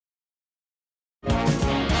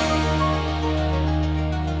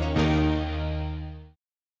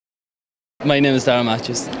My name is Darragh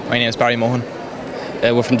Matthews. My name is Mohan.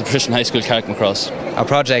 We're from the Christian High School, Carrickmacross. Our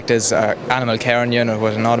project is an animal caring unit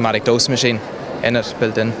with an automatic dose machine in it,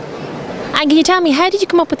 built in. And can you tell me, how did you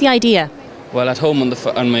come up with the idea? Well, at home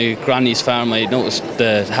on my granny's farm, I noticed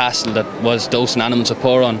the hassle that was dosing animals with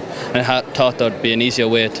Poron, and I thought there would be an easier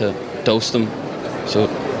way to dose them. So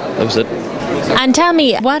that was it. And tell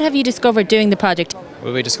me, what have you discovered doing the project?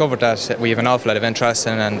 Well, we discovered that we have an awful lot of interest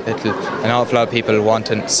in, and an awful lot of people want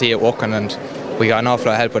to see it working, and we got an awful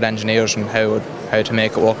lot of help with engineers and how to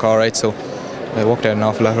make it work all right. So it worked out an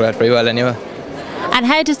awful lot very well anyway. And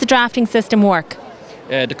how does the drafting system work?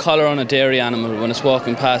 The collar on a dairy animal, when it's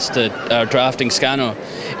walking past our drafting scanner,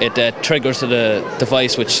 it triggers the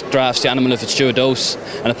device which drafts the animal if it's due a dose,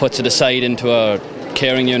 and it puts it aside into our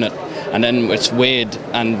caring unit, and then it's weighed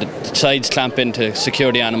and the sides clamp in to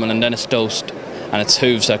secure the animal, and then it's dosed, and its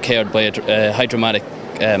hooves are cared by a hydromatic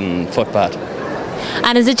foot bath.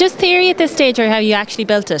 And is it just theory at this stage, or have you actually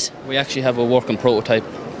built it? We actually have a working prototype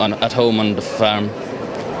at home on the farm.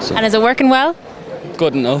 So. And is it working well?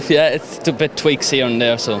 Good enough, yeah. It's a bit tweaks here and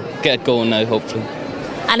there, so get it going now, hopefully.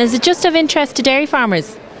 And is it just of interest to dairy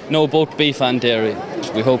farmers? No, both beef and dairy.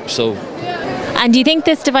 We hope so. And do you think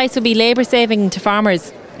this device will be labour saving to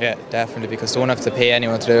farmers? Yeah, definitely, because they don't have to pay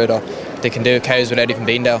anyone to do it, or they can do cows without even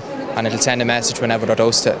being there, and it'll send a message whenever they're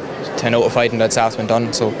dosed to notify them that it's after been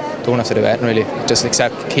done, so they don't have to do anything really, just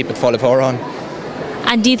keep it full of Poron.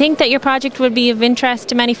 And do you think that your project will be of interest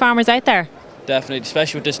to many farmers out there? Definitely,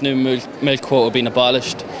 especially with this new milk quota being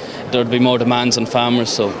abolished, there will be more demands on farmers,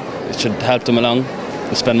 so it should help them along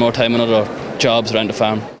and spend more time on other jobs around the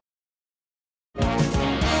farm.